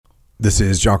This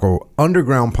is Jocko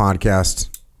Underground Podcast,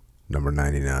 number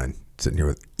 99. Sitting here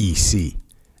with EC,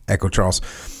 Echo Charles.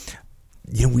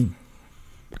 You know, we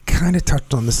kind of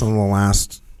touched on this on the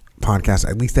last podcast.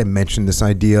 At least I mentioned this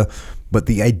idea. But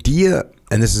the idea,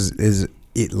 and this is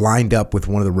it lined up with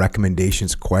one of the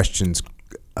recommendations, questions,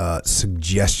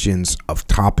 suggestions of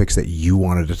topics that you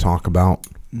wanted to talk about.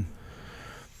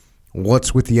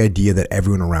 What's with the idea that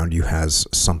everyone around you has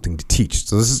something to teach?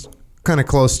 So this is kind of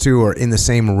close to or in the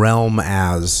same realm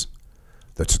as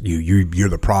that's you're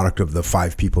the product of the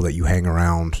 5 people that you hang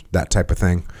around, that type of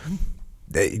thing.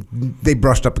 They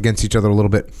brushed up against each other a little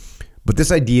bit. But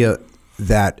this idea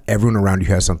that everyone around you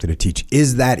has something to teach,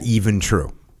 is that even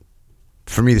true?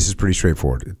 For me, this is pretty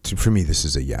straightforward. For me, this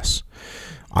is a yes.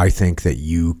 I think that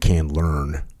you can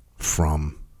learn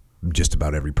from just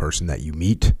about every person that you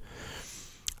meet.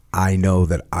 I know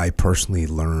that I personally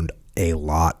learned a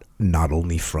lot, not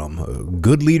only from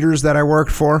good leaders that I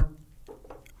worked for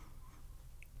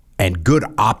and good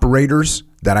operators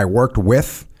that I worked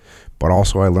with, but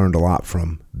also I learned a lot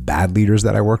from bad leaders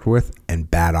that I worked with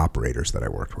and bad operators that I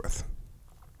worked with.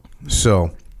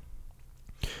 So,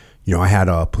 you know, I had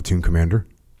a platoon commander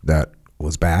that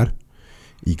was bad,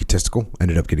 egotistical,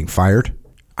 ended up getting fired.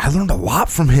 I learned a lot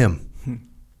from him.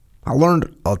 I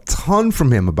learned a ton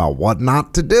from him about what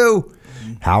not to do,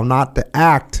 how not to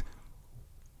act.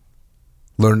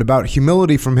 Learned about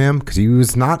humility from him because he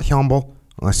was not humble.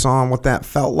 I saw what that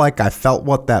felt like. I felt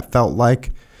what that felt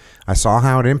like. I saw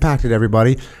how it impacted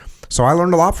everybody. So I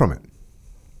learned a lot from it.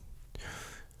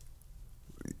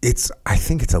 I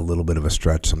think it's a little bit of a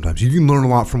stretch sometimes. You can learn a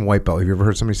lot from a white belt. Have you ever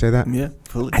heard somebody say that? Yeah,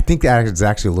 totally. I think that is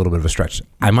actually a little bit of a stretch.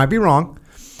 I might be wrong.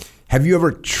 Have you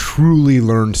ever truly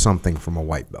learned something from a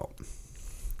white belt?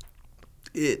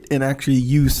 And actually,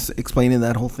 you explaining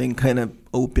that whole thing kind of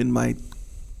opened my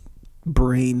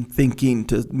brain thinking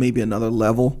to maybe another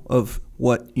level of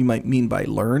what you might mean by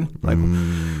learn.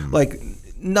 Like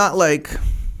not like,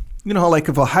 you know, like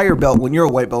if a higher belt, when you're a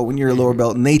white belt, when you're a lower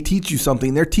belt, and they teach you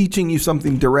something, they're teaching you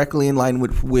something directly in line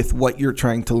with what you're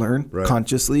trying to learn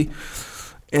consciously.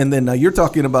 And then you're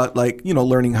talking about, like, you know,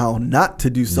 learning how not to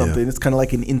do something. Yeah. It's kind of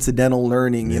like an incidental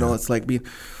learning, you know, it's like being,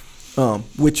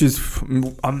 which is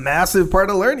a massive part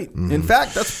of learning. In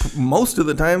fact, that's most of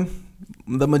the time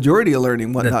the majority of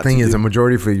learning. What the thing is, the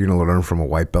majority of you're going to learn from a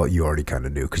white belt you already kind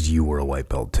of knew because you were a white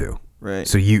belt too. Right.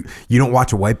 So you don't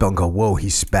watch a white belt and go, whoa, he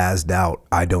spazzed out.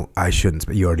 I shouldn't.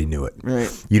 But you already knew it.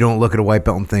 Right. You don't look at a white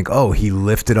belt and think, oh, he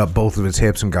lifted up both of his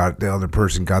hips and got the other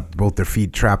person got both their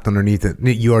feet trapped underneath it.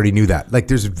 You already knew that. Like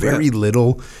there's very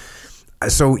little.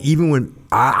 So even when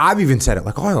I've even said it,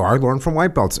 like, oh, I learned from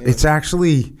white belts. Yeah. It's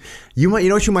actually, you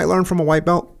know what you might learn from a white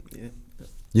belt? Yeah.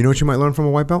 You know what you might learn from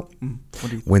a white belt? What do you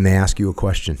think? When they ask you a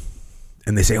question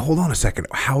and they say, hold on a second,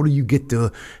 how do you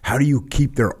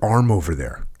keep their arm over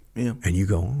there? Yeah. And you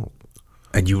go, oh.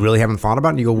 And you really haven't thought about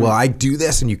it? And you go, well, I do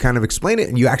this. And you kind of explain it.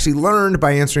 And you actually learned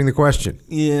by answering the question.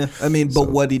 Yeah. I mean, but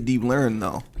what did you learn,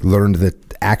 though? Learned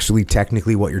that actually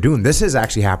technically what you're doing. This has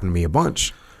actually happened to me a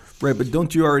bunch. Right. But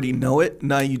don't you already know it?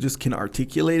 Now you just can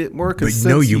articulate it more? But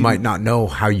no, you might not know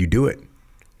how you do it.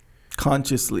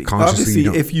 Consciously. Obviously,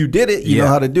 if you did it, you know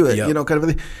how to do it. Yep. You know, kind of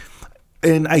a thing.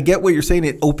 And I get what you're saying.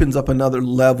 It opens up another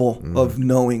level of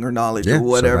knowing or knowledge or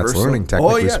whatever. So that's learning,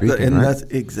 technically speaking. And right? that's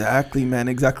exactly, man,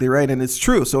 exactly right. And it's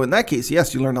true. So in that case,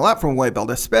 yes, you learn a lot from a white belt,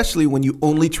 especially when you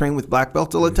only train with black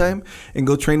belts all the time and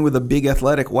go train with a big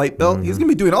athletic white belt. He's going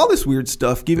to be doing all this weird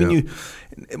stuff, giving you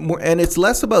more. And it's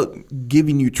less about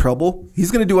giving you trouble. He's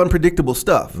going to do unpredictable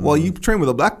stuff. While you train with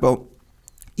a black belt,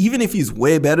 even if he's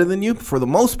way better than you, for the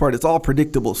most part, it's all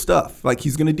predictable stuff. Like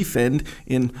he's going to defend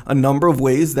in a number of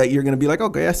ways that you're going to be like,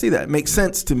 okay, I see that. It makes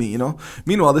sense to me, you know?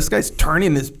 Meanwhile, this guy's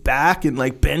turning his back and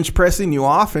like bench pressing you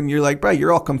off, and you're like, bro,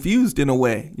 you're all confused in a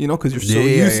way, you know, because you're so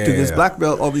used to this black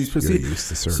belt, all these procedures.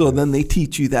 So then they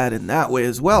teach you that in that way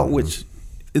as well, which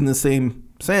in the same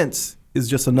sense is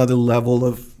just another level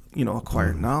of, you know,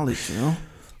 acquired knowledge, you know?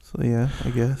 So yeah, I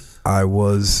guess. I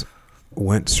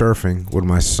went surfing when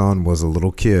my son was a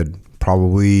little kid,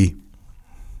 probably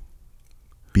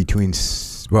between,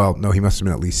 well, no, he must have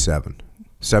been at least 7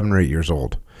 or 8 years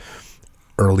old.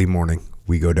 Early morning,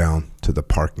 we go down to the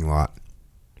parking lot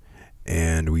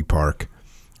and we park,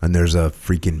 and there's a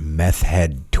freaking meth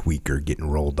head tweaker getting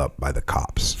rolled up by the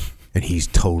cops, and he's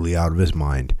totally out of his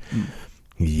mind.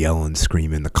 He's yelling,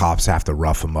 screaming. The cops have to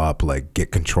rough him up, like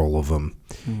get control of him.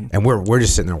 And we're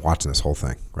just sitting there watching this whole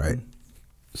thing, right?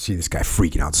 See this guy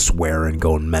freaking out, swearing,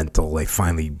 going mental. They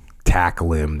finally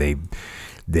tackle him.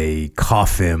 They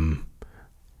cuff him.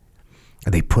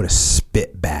 And they put a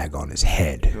spit bag on his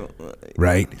head,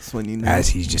 right? As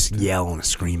he's just yelling and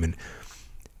screaming.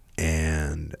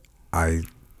 And I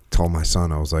told my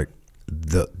son, I was like,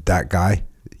 that guy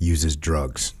uses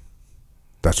drugs.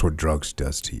 That's what drugs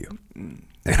does to you. And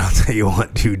I'll tell you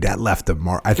what, dude, that left a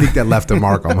mark. I think that left a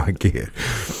mark on my kid.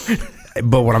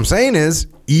 But what I'm saying is,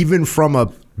 even from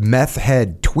a meth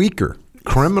head tweaker,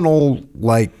 criminal,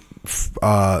 like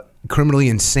criminally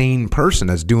insane person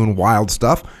that's doing wild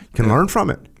stuff, can learn from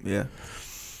it. Yeah.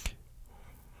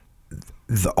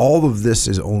 All of this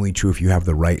is only true if you have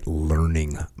the right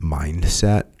learning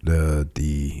mindset.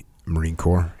 The Marine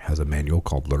Corps has a manual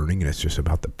called Learning, and it's just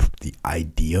about the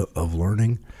idea of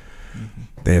learning.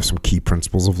 Mm-hmm. They have some key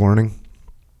principles of learning.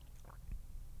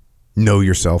 Know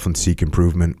yourself and seek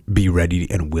improvement. Be ready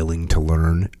and willing to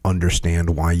learn.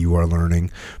 Understand why you are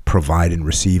learning. Provide and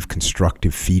receive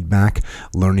constructive feedback.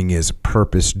 Learning is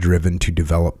purpose-driven to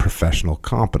develop professional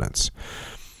competence.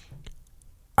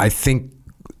 I think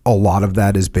a lot of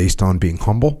that is based on being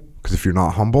humble, because if you're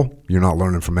not humble, you're not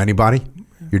learning from anybody.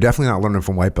 You're definitely not learning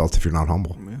from white belts if you're not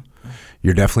humble.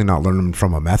 You're definitely not learning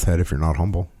from a meth head if you're not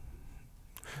humble.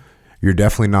 You're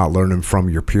definitely not learning from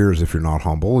your peers if you're not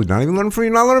humble. You're not learning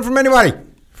from anybody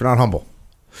if you're not humble.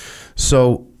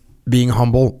 So being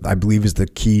humble, I believe, is the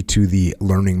key to the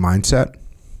learning mindset.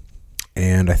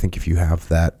 And I think if you have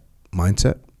that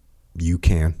mindset, you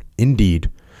can indeed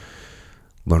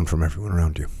learn from everyone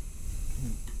around you.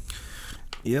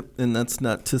 Yep, and that's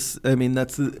not to. I mean,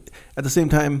 that's at the same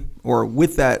time, or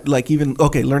with that, like even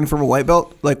learning from a white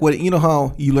belt, like what you know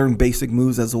how you learn basic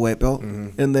moves as a white belt,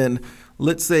 and then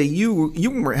let's say you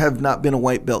have not been a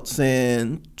white belt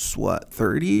since what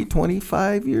 30,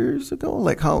 25 years ago.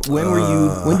 Like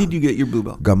when did you get your blue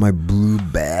belt? Got my blue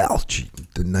belt,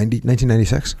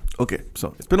 1996. Okay,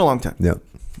 so it's been a long time. Yeah.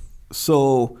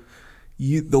 So.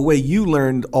 The way you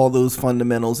learned all those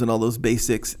fundamentals and all those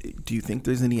basics, do you think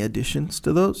there's any additions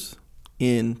to those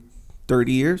in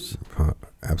 30 years?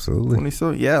 Absolutely. 20,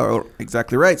 so yeah,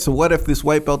 exactly right. So what if this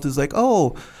white belt is like,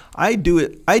 oh, I do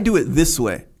it this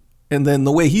way. And then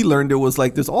the way he learned it was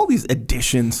like, there's all these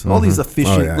additions, all these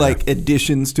efficient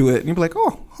additions to it. And you'd be like,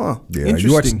 oh, huh. Yeah, interesting.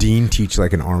 you watch Dean teach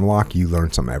like an arm lock, you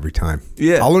learn something every time.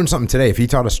 Yeah. I'll learn something today. If he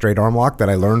taught a straight arm lock that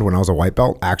I learned when I was a white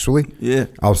belt, actually,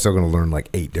 I was still going to learn like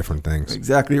 8 different things.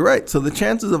 Exactly right. So the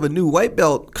chances of a new white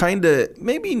belt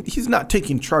maybe he's not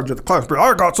taking charge of the class, but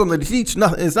I got something to teach.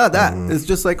 No, it's not that. It's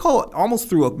just like, almost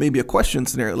through maybe a question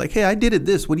scenario. Like, hey, I did it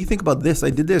this. What do you think about this? I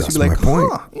did this. That's you'd be like, my point.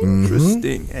 huh,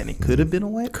 interesting. And it could have been a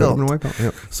white belt. Could have been a white belt,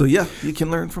 yep. So yeah, you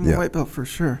can learn from a white belt for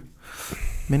sure.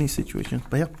 Many situations.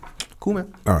 But yeah, cool,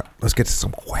 man. All right, let's get to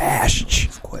some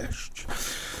questions.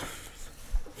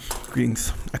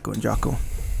 Greetings, Echo and Jocko.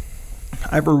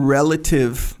 I have a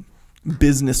relative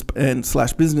business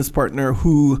partner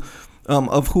who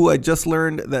I just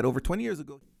learned that over 20 years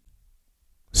ago.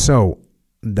 So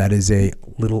that is a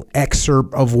little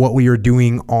excerpt of what we are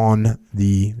doing on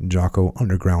the Jocko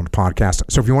Underground podcast.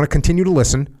 So if you want to continue to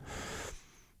listen,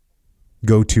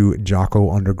 go to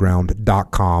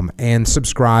jockounderground.com and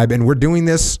subscribe. And we're doing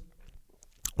this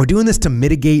to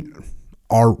mitigate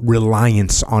our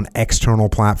reliance on external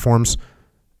platforms,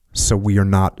 so we are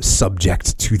not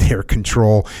subject to their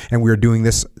control. And we are doing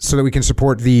this so that we can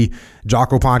support the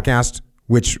Jocko podcast,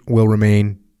 which will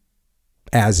remain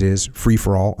as is, free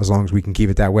for all, as long as we can keep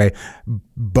it that way.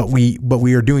 But we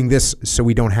are doing this so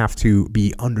we don't have to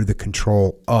be under the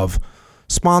control of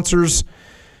sponsors.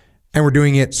 And we're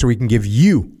doing it so we can give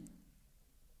you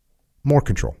more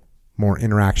control, more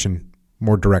interaction,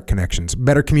 more direct connections,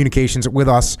 better communications with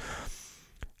us.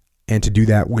 And to do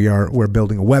that, we're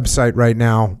building a website right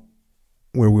now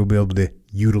where we'll be able to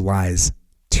utilize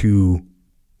to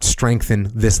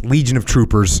strengthen this legion of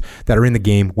troopers that are in the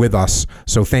game with us.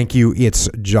 So thank you. It's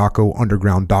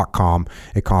jockounderground.com.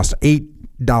 It costs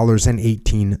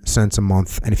 $8.18 a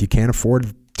month. And if you can't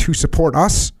afford to support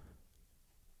us,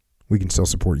 we can still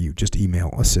support you. Just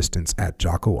email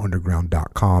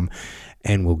assistance@jockounderground.com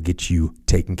and we'll get you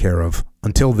taken care of.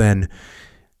 Until then,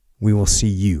 we will see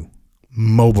you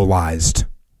mobilized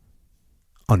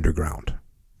underground.